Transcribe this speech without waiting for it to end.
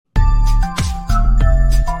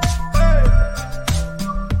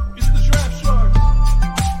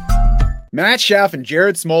Matt Schaff and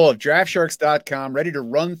Jared Small of DraftSharks.com ready to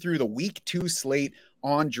run through the Week 2 slate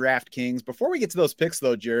on DraftKings. Before we get to those picks,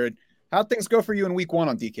 though, Jared, how'd things go for you in Week 1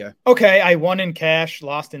 on DK? Okay, I won in cash,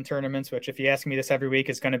 lost in tournaments, which if you ask me this every week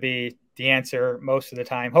is going to be the answer most of the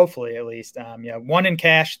time, hopefully at least. Won in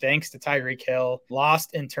cash thanks to Tyreek Hill,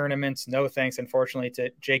 lost in tournaments, no thanks, unfortunately,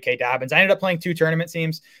 to J.K. Dobbins. I ended up playing 2 tournament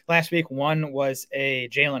teams last week. One was a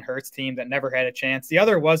Jalen Hurts team that never had a chance. The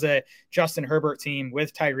other was a Justin Herbert team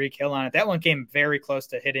with Tyreek Hill on it. That one came very close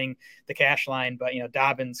to hitting the cash line, but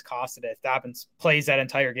Dobbins costed it. Dobbins plays that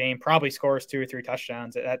entire game, probably scores 2 or 3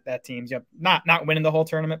 touchdowns. That team's not winning the whole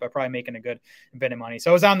tournament, but probably making a good bit of money.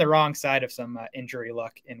 So I was on the wrong side of some injury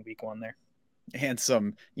luck in Week 1 there. And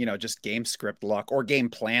some, just game script luck or game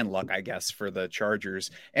plan luck, I guess, for the Chargers.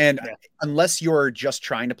 And unless you're just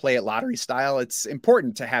trying to play it lottery style, it's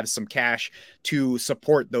important to have some cash to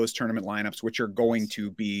support those tournament lineups, which are going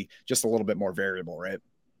to be just a little bit more variable, right?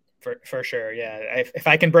 For sure. Yeah. If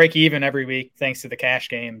I can break even every week, thanks to the cash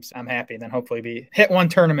games, I'm happy. Then hopefully hit one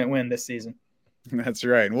tournament win this season. That's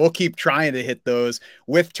right. And we'll keep trying to hit those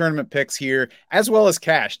with tournament picks here, as well as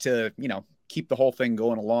cash to, keep the whole thing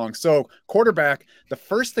going along. So quarterback, the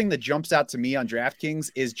first thing that jumps out to me on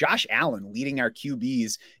DraftKings is Josh Allen leading our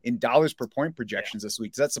QBs in dollars per point projections this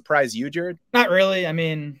week. Does that surprise you, Jared? Not really. I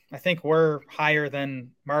mean, I think we're higher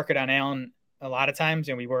than market on Allen a lot of times,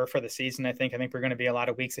 we were for the season. I think we're going to be a lot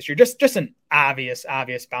of weeks this year. Just an obvious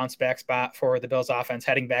bounce back spot for the Bills offense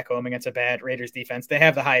heading back home against a bad Raiders defense. They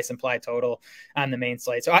have the highest implied total on the main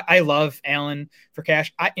slate. So I love Allen for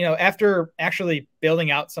cash. After actually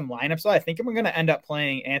building out some lineups, I think we're going to end up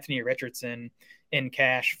playing Anthony Richardson in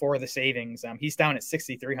cash for the savings. He's down at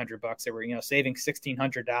 $6,300. So we're, saving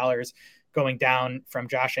 $1,600 going down from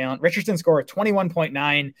Josh Allen. Richardson scored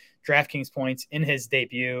 21.9 DraftKings points in his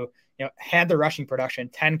debut. Had the rushing production,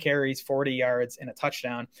 10 carries, 40 yards, and a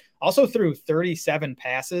touchdown. Also threw 37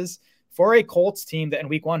 passes for a Colts team that in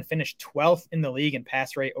Week 1 finished 12th in the league in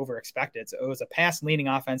pass rate over expected. So it was a pass-leaning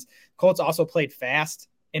offense. Colts also played fast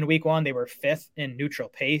in Week 1. They were 5th in neutral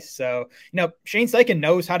pace. So, Shane Steichen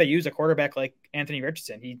knows how to use a quarterback like Anthony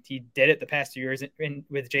Richardson. He did it the past 2 years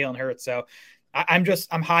with Jalen Hurts. So I'm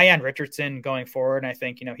high on Richardson going forward. And I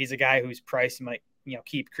think, he's a guy whose price might,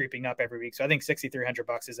 keep creeping up every week. So I think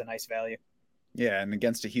 $6,300 is a nice value. Yeah, and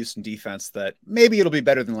against a Houston defense that maybe it'll be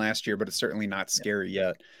better than last year, but it's certainly not scary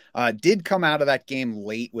yet. Did come out of that game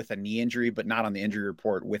late with a knee injury, but not on the injury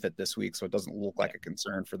report with it this week, so it doesn't look like a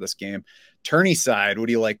concern for this game. Tourney side, what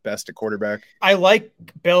do you like best at quarterback? I like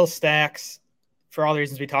Bill stacks for all the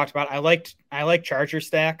reasons we talked about. I like Charger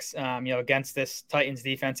stacks, against this Titans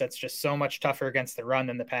defense that's just so much tougher against the run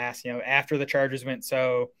than the pass. After the Chargers went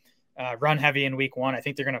so run heavy in Week 1, I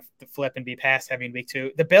think they're going to flip and be pass heavy in Week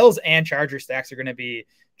 2. The Bills and Charger stacks are going to be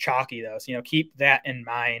chalky though. So, keep that in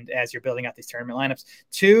mind as you're building out these tournament lineups.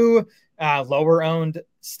 2 lower owned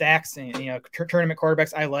stacks and, tournament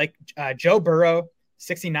quarterbacks. I like Joe Burrow,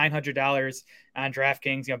 $6,900 on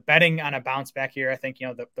DraftKings, betting on a bounce back here. I think,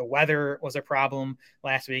 the weather was a problem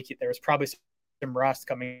last week. There was probably some rust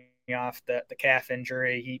coming off the calf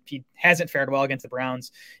injury. He hasn't fared well against the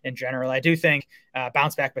Browns in general. I do think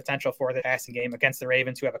bounce back potential for the passing game against the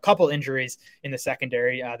Ravens, who have a couple injuries in the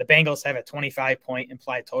secondary. The Bengals have a 25-point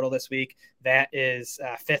implied total this week. That is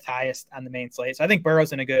 5th highest on the main slate. So I think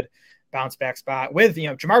Burrow's in a good bounce back spot with,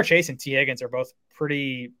 Jamar Chase and T. Higgins are both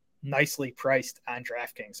pretty nicely priced on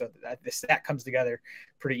DraftKings. So that comes together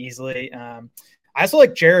pretty easily. I also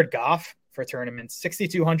like Jared Goff for tournaments,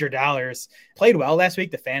 $6,200. Played well last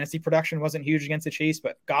week. The fantasy production wasn't huge against the Chiefs,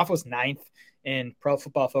 but Goff was 9th in Pro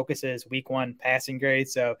Football Focus's Week 1 passing grade.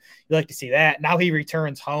 So you like to see that. Now he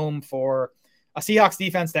returns home for a Seahawks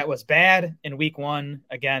defense that was bad in Week 1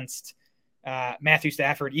 against Matthew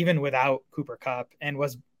Stafford, even without Cooper Kupp, and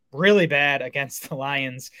was really bad against the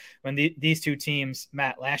Lions when these two teams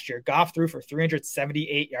met last year. Goff threw for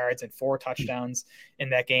 378 yards and 4 touchdowns in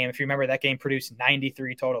that game. If you remember, that game produced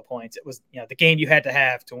 93 total points. It was, the game you had to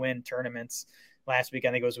have to win tournaments last week.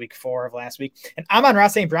 I think it was Week 4 of last week. And Amon-Ra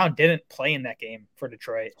St. Brown didn't play in that game for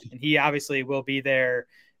Detroit, and he obviously will be there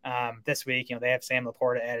this week. They have Sam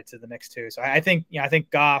Laporta added to the mix too. So I think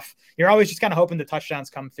Goff, you're always just kind of hoping the touchdowns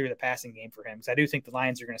come through the passing game for him, because I do think the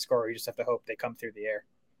Lions are going to score. You just have to hope they come through the air.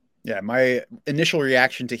 Yeah, my initial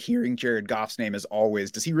reaction to hearing Jared Goff's name is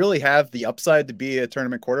always, does he really have the upside to be a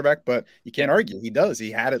tournament quarterback? But you can't argue. He does.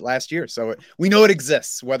 He had it last year. So we know it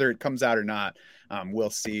exists, whether it comes out or not.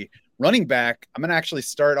 We'll see. Running back, I'm going to actually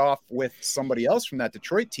start off with somebody else from that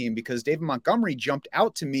Detroit team, because David Montgomery jumped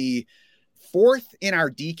out to me fourth in our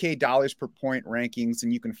DK dollars per point rankings,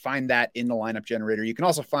 and you can find that in the lineup generator. You can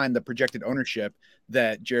also find the projected ownership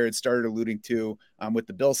that Jared started alluding to with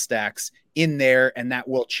the Bill stacks in there, and that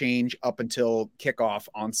will change up until kickoff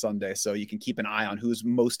on Sunday. So you can keep an eye on who's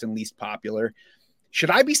most and least popular. Should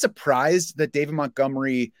I be surprised that David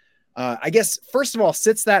Montgomery, I guess, first of all,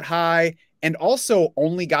 sits that high and also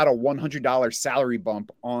only got a $100 salary bump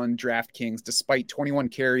on DraftKings despite 21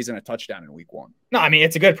 carries and a touchdown in week 1? No, I mean,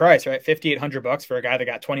 it's a good price, right? $5,800 for a guy that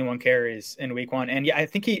got 21 carries in week 1. And yeah, I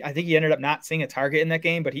think he ended up not seeing a target in that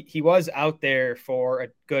game, but he was out there for a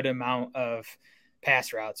good amount of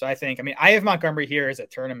pass routes. So I have Montgomery here as a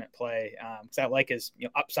tournament play because I like his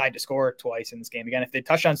upside to score twice in this game. Again, if the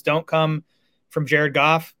touchdowns don't come from Jared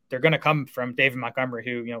Goff, they're going to come from David Montgomery,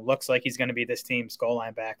 who looks like he's going to be this team's goal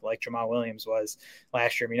line back like Jamal Williams was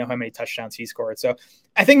last year. We know how many touchdowns he scored. So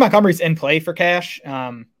I think Montgomery's in play for cash.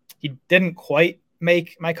 He didn't quite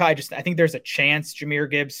make my cut. I think there's a chance Jahmyr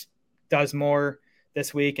Gibbs does more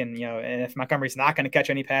this week. And, and if Montgomery's not going to catch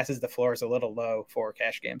any passes, the floor is a little low for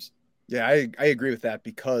cash games. Yeah, I agree with that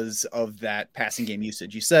because of that passing game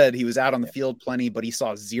usage. You said he was out on the field plenty, but he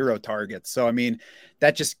saw 0 targets. So, I mean,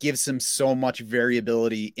 that just gives him so much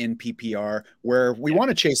variability in PPR where we want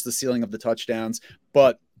to chase the ceiling of the touchdowns,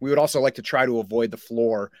 but we would also like to try to avoid the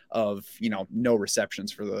floor of, no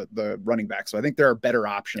receptions for the running back. So I think there are better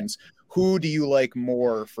options. Who do you like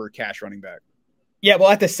more for cash running back? Yeah, well,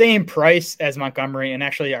 at the same price as Montgomery, and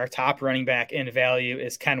actually our top running back in value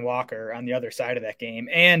is Ken Walker on the other side of that game.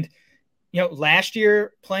 And last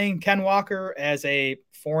year playing Ken Walker as a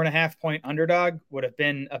 4.5 point underdog would have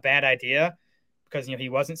been a bad idea because, he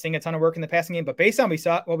wasn't seeing a ton of work in the passing game. But based on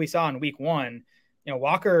what we saw in week 1,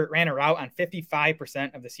 Walker ran a route on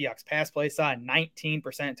 55% of the Seahawks pass play, saw a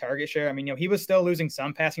 19% target share. I mean, he was still losing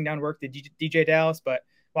some passing down work to DJ Dallas, but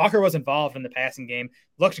Walker was involved in the passing game,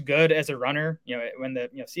 looked good as a runner, when the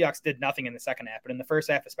Seahawks did nothing in the second half, but in the first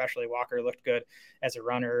half, especially Walker looked good as a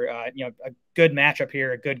runner, a good matchup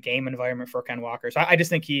here, a good game environment for Ken Walker. So I just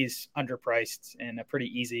think he's underpriced and a pretty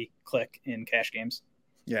easy click in cash games.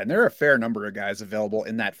 Yeah, and there are a fair number of guys available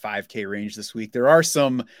in that 5K range this week. There are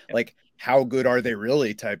some like how good are they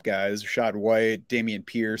really type guys, Rashad White, Dameon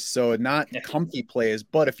Pierce. So not comfy plays,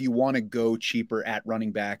 but if you want to go cheaper at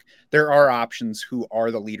running back, there are options who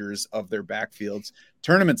are the leaders of their backfields.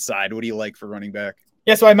 Tournament side, what do you like for running back?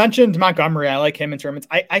 Yeah, so I mentioned Montgomery. I like him in tournaments.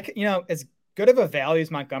 I as good of a value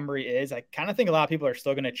as Montgomery is, I kind of think a lot of people are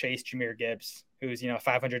still going to chase Jahmyr Gibbs, who's,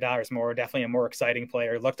 $500 more, definitely a more exciting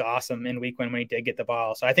player, looked awesome in week 1 when he did get the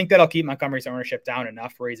ball. So I think that'll keep Montgomery's ownership down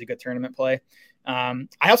enough where he's a good tournament play. I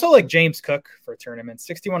also like James Cook for tournaments,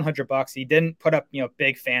 $6,100. He didn't put up,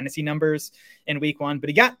 big fantasy numbers in week 1, but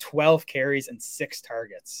he got 12 carries and 6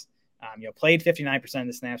 targets. Played 59% of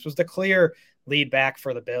the snaps, was the clear lead back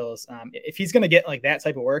for the Bills. If he's going to get like that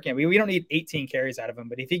type of work, and we don't need 18 carries out of him,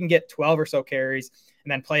 but if he can get 12 or so carries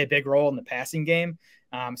and then play a big role in the passing game,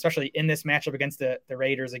 especially in this matchup against the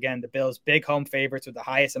Raiders, again, the Bills, big home favorites with the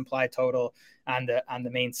highest implied total on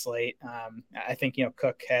the main slate. I think,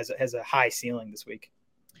 Cook has a high ceiling this week.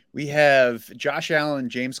 We have Josh Allen,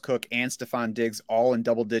 James Cook, and Stephon Diggs all in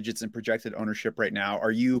double digits in projected ownership right now.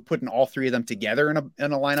 Are you putting all 3 of them together in a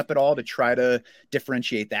lineup at all to try to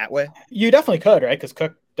differentiate that way? You definitely could, right? Because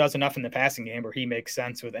Cook does enough in the passing game where he makes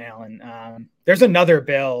sense with Allen. There's another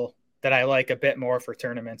bill that I like a bit more for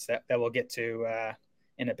tournaments that we'll get to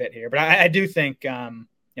in a bit here. But I do think,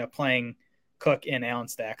 playing Cook in Allen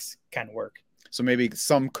stacks can work. So maybe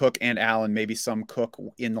some Cook and Allen, maybe some Cook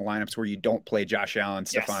in the lineups where you don't play Josh Allen,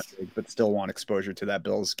 Stephon Diggs, but still want exposure to that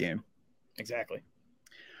Bills game. Exactly.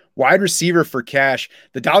 Wide receiver for cash.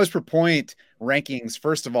 The dollars per point rankings,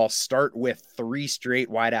 first of all, start with 3 straight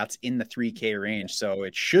wideouts in the 3K range. So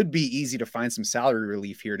it should be easy to find some salary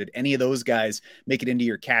relief here. Did any of those guys make it into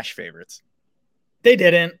your cash favorites? They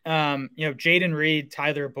didn't. Jaden Reed,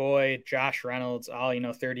 Tyler Boyd, Josh Reynolds, all,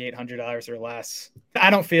 $3,800 or less. I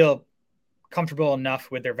don't feel comfortable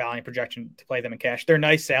enough with their value projection to play them in cash. They're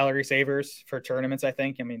nice salary savers for tournaments, I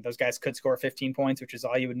think. I mean, those guys could score 15 points, which is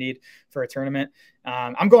all you would need for a tournament.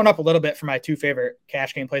 I'm going up a little bit for my 2 favorite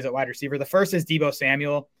cash game plays at wide receiver. The first is Deebo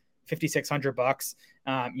Samuel, $5,600.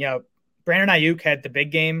 Brandon Ayuk had the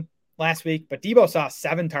big game last week, but Deebo saw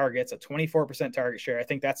 7 targets, a 24% target share. I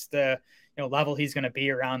think that's the level he's going to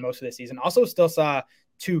be around most of the season. Also still saw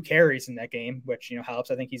 2 carries in that game, which,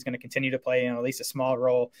 helps. I think he's going to continue to play, at least a small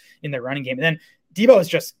role in the running game. And then Deebo has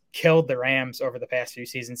just killed the Rams over the past few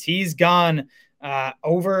seasons. He's gone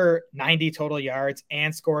over 90 total yards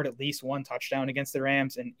and scored at least 1 touchdown against the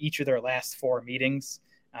Rams in each of their last 4 meetings.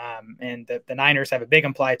 And the Niners have a big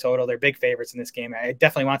implied total. They're big favorites in this game. I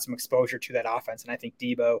definitely want some exposure to that offense, and I think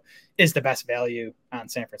Debo is the best value on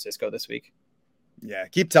San Francisco this week. Yeah,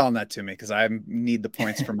 keep telling that to me because I need the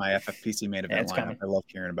points for my FFPC main event lineup. Coming. I love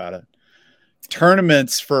hearing about it.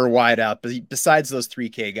 Tournaments for wideout, but besides those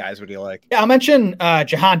 3K guys, what do you like? Yeah, I'll mention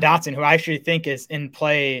Jahan Dotson, who I actually think is in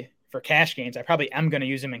play for cash games. I probably am going to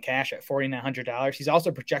use him in cash at $4,900. He's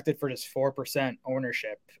also projected for just 4%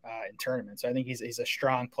 ownership in tournaments. So I think he's a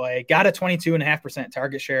strong play. Got a 22.5%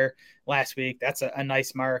 target share last week. That's a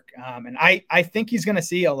nice mark. And I think he's going to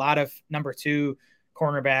see a lot of number 2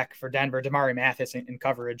 cornerback for Denver, Damari Mathis in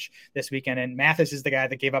coverage this weekend. And Mathis is the guy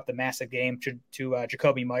that gave up the massive game to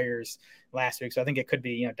Jacoby Myers last week. So I think it could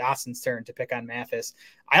be, Dotson's turn to pick on Mathis.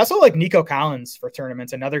 I also like Nico Collins for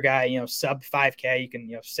tournaments. Another guy, sub 5K. You can,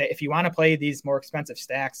 say if you want to play these more expensive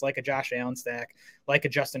stacks, like a Josh Allen stack, like a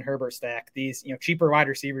Justin Herbert stack, these, cheaper wide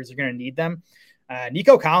receivers are going to need them.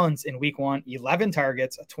 Nico Collins in week 1, 11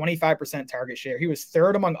 targets, a 25% target share. He was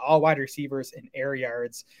 3rd among all wide receivers in air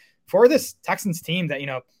yards. For this Texans team that,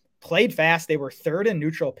 played fast, they were 3rd in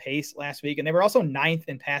neutral pace last week, and they were also 9th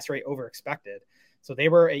in pass rate over expected. So they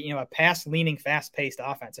were a pass-leaning, fast-paced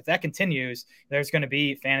offense. If that continues, there's going to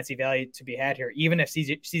be fantasy value to be had here, even if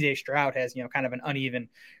CJ Stroud has, kind of an uneven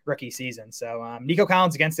rookie season. So Nico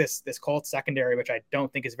Collins against this Colts secondary, which I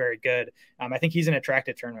don't think is very good. I think he's an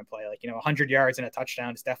attractive tournament play. 100 yards and a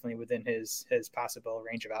touchdown is definitely within his possible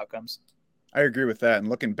range of outcomes. I agree with that. And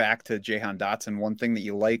looking back to Jahan Dotson, one thing that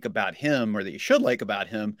you like about him, or that you should like about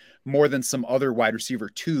him more than some other wide receiver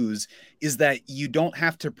 2s, is that you don't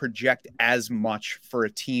have to project as much for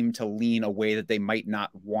a team to lean a way that they might not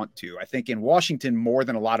want to. I think in Washington, more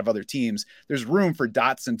than a lot of other teams, there's room for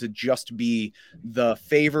Dotson to just be the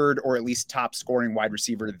favored or at least top scoring wide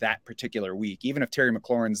receiver that particular week. Even if Terry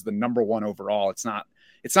McLaurin's the number 1 overall, it's not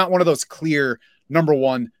one of those clear number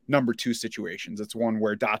 1, number 2 situations. It's one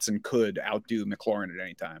where Dotson could outdo McLaurin at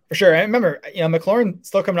any time. For sure. I remember, McLaurin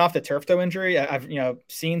still coming off the turf toe injury. I've,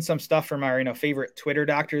 seen some stuff from our, favorite Twitter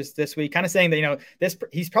doctors this week, kind of saying that,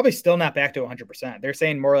 he's probably still not back to 100%. They're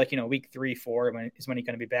saying more like, week 3, 4 is when he's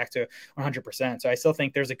going to be back to 100%. So I still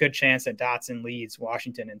think there's a good chance that Dotson leads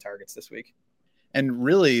Washington in targets this week. And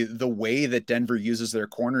really, the way that Denver uses their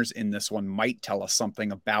corners in this one might tell us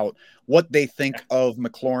something about what they think of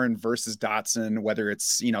McLaurin versus Dotson, whether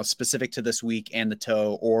it's, specific to this week and the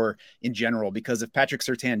toe or in general. Because if Patrick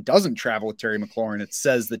Surtain doesn't travel with Terry McLaurin, it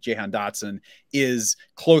says that Jahan Dotson is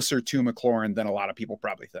closer to McLaurin than a lot of people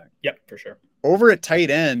probably think. Yep, for sure. Over at tight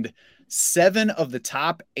end, 7 of the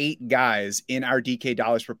top 8 guys in our DK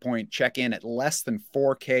dollars per point check in at less than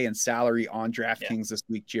 4K in salary on DraftKings this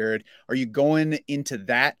week. Jared, are you going into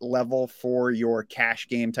that level for your cash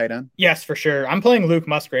game tight end? Yes, for sure. I'm playing Luke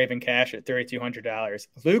Musgrave in cash at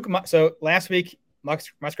 $3,200. So last week,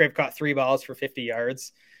 Musgrave caught 3 balls for 50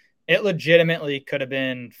 yards. It legitimately could have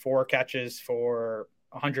been 4 catches for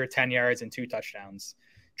 110 yards and 2 touchdowns.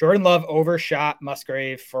 Jordan Love overshot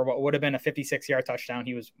Musgrave for what would have been a 56-yard touchdown.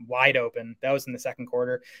 He was wide open. That was in the second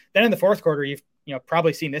quarter. Then in the fourth quarter, you've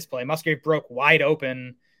probably seen this play. Musgrave broke wide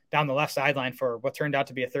open down the left sideline for what turned out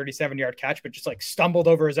to be a 37-yard catch, but just stumbled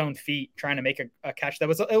over his own feet trying to make a catch that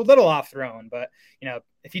was a little off thrown. But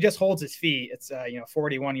if he just holds his feet, it's a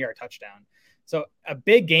 41-yard touchdown. So a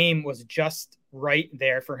big game was just right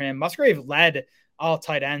there for him. Musgrave led all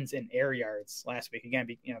tight ends in air yards last week, again,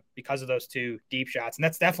 because of those 2 deep shots. And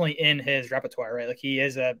that's definitely in his repertoire, right? He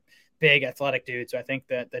is a big athletic dude. So I think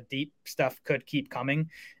that the deep stuff could keep coming.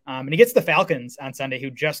 And he gets the Falcons on Sunday,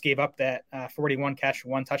 who just gave up that 41 catch,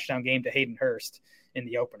 1 touchdown game to Hayden Hurst in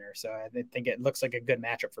the opener. So I think it looks like a good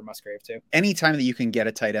matchup for Musgrave too. Anytime that you can get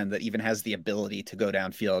a tight end that even has the ability to go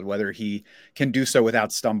downfield, whether he can do so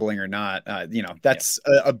without stumbling or not, that's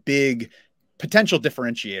a big potential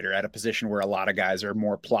differentiator at a position where a lot of guys are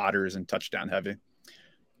more plotters and touchdown heavy.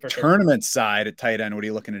 For tournament side at tight end, what are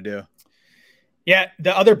you looking to do? Yeah,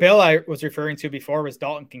 the other bill I was referring to before was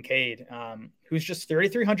Dalton Kincaid, who's just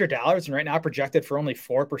 $3,300 and right now projected for only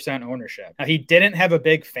 4% ownership. Now, he didn't have a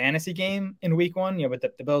big fantasy game in week 1, but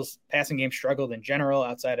the Bills' passing game struggled in general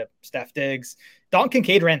outside of Steph Diggs. Dalton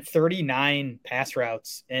Kincaid ran 39 pass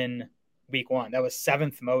routes in week 1. That was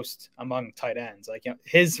 7th most among tight ends.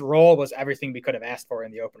 His role was everything we could have asked for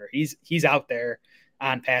in the opener. He's out there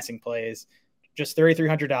on passing plays. Just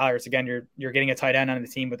 $3,300. Again, you're getting a tight end on the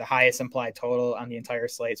team with the highest implied total on the entire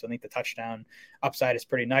slate. So I think the touchdown upside is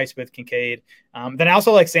pretty nice with Kincaid. Then I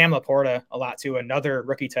also like Sam Laporta a lot too, another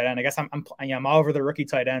rookie tight end. I guess I'm all over the rookie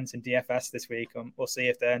tight ends in DFS this week. We'll see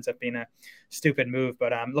if that ends up being a stupid move.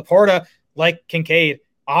 But Laporta, like Kincaid,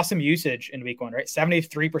 awesome usage in week 1, right?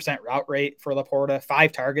 73% route rate for Laporta,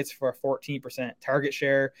 5 targets for a 14% target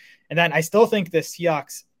share. And then I still think the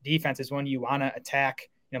Seahawks defense is one you want to attack,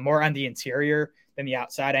 more on the interior than the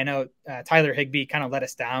outside. I know Tyler Higbee kind of let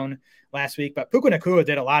us down last week, but Puka Nacua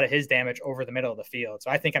did a lot of his damage over the middle of the field.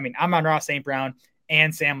 So I think, Amon-Ra St. Brown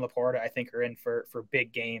and Sam Laporta, I think, are in for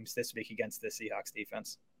big games this week against the Seahawks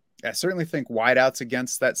defense. I certainly think wideouts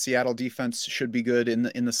against that Seattle defense should be good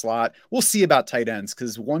in the slot. We'll see about tight ends,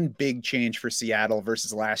 because one big change for Seattle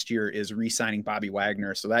versus last year is re-signing Bobby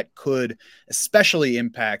Wagner. So that could especially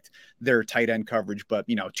impact their tight end coverage, but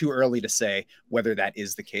too early to say whether that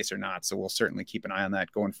is the case or not. So we'll certainly keep an eye on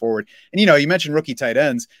that going forward. And you mentioned rookie tight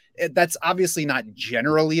ends. That's obviously not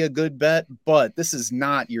generally a good bet, but this is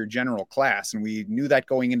not your general class. And we knew that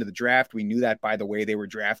going into the draft. We knew that by the way they were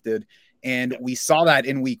drafted. And we saw that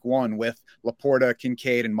in week 1 with Laporta,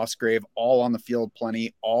 Kincaid, and Musgrave all on the field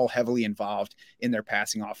plenty, all heavily involved in their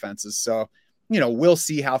passing offenses. So, we'll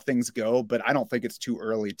see how things go, but I don't think it's too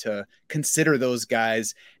early to consider those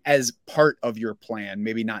guys as part of your plan.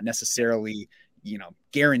 Maybe not necessarily,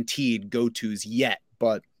 guaranteed go-tos yet,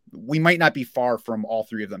 but we might not be far from all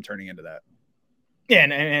 3 of them turning into that. Yeah,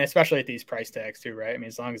 and especially at these price tags too, right?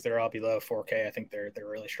 As long as they're all below 4K, I think they're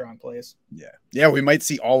really strong plays. Yeah, we might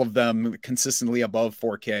see all of them consistently above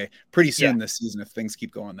 4K pretty soon this season if things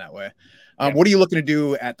keep going that way. What are you looking to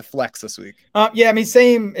do at the flex this week?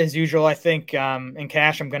 Same as usual. I think in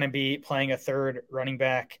cash, I'm going to be playing a third running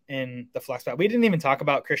back in the flex spot. We didn't even talk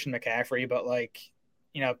about Christian McCaffrey, but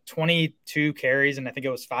 22 carries and I think it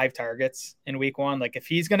was 5 targets in week 1. If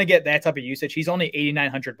he's going to get that type of usage, he's only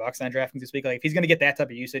 $8,900 on DraftKings this week. If he's going to get that type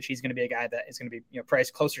of usage, he's going to be a guy that is going to be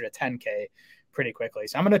priced closer to 10K pretty quickly.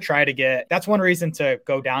 So I'm going to try to get. That's one reason to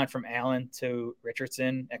go down from Allen to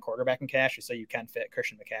Richardson at quarterback in cash, is so you can fit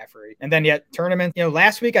Christian McCaffrey. And then tournament.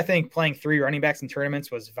 Last week I think playing 3 running backs in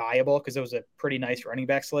tournaments was viable because it was a pretty nice running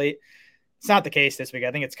back slate. It's not the case this week. I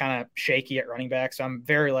think it's kind of shaky at running back. So I'm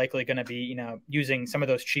very likely going to be, using some of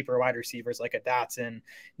those cheaper wide receivers like a Dotson,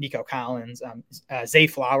 Nico Collins, Zay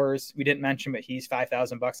Flowers. We didn't mention, but he's $5,000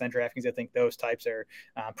 on DraftKings. I think those types are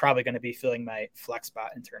probably going to be filling my flex spot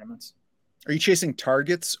in tournaments. Are you chasing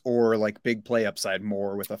targets or big play upside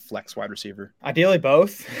more with a flex wide receiver? Ideally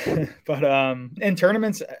both, but in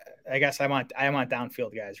tournaments, I guess I want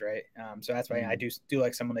downfield guys, right? So that's why I do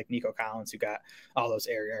like someone like Nico Collins, who got all those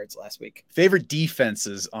air yards last week. Favorite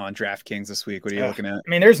defenses on DraftKings this week? What are you looking at?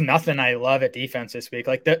 There's nothing I love at defense this week.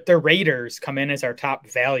 The Raiders come in as our top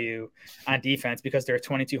value on defense because they're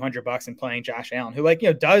 $2,200 and playing Josh Allen,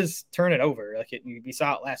 who does turn it over. We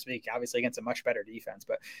saw it last week, obviously against a much better defense.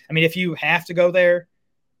 But if you have to go there,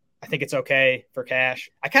 I think it's okay for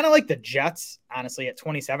cash. I kind of like the Jets, honestly, at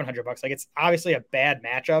 $2,700. It's obviously a bad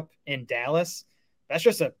matchup in Dallas. That's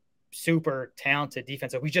just a super talented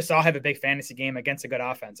defense that we just saw have a big fantasy game against a good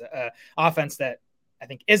offense. Offense that I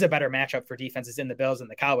think is a better matchup for defenses in the Bills than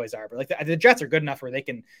the Cowboys are. But the Jets are good enough where they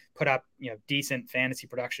can put up decent fantasy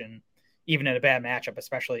production even in a bad matchup,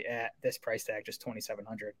 especially at this price tag, just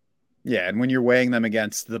 $2,700. Yeah, and when you're weighing them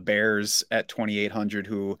against the Bears at 2,800,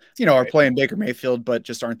 who, are playing Baker Mayfield, but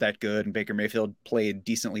just aren't that good, and Baker Mayfield played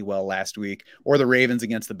decently well last week, or the Ravens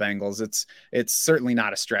against the Bengals, it's certainly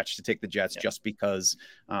not a stretch to take the Jets just because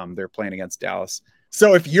they're playing against Dallas.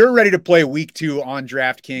 So if you're ready to play week 2 on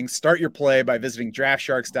DraftKings, start your play by visiting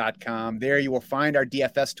draftsharks.com. There you will find our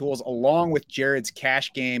DFS tools along with Jared's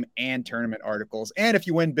cash game and tournament articles. And if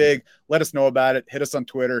you win big, let us know about it. Hit us on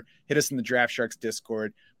Twitter. Hit us in the Draft Sharks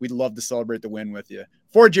Discord. We'd love to celebrate the win with you.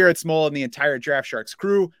 For Jared Small and the entire Draft Sharks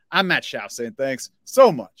crew, I'm Matt Schauf saying thanks so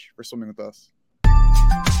much for swimming with us.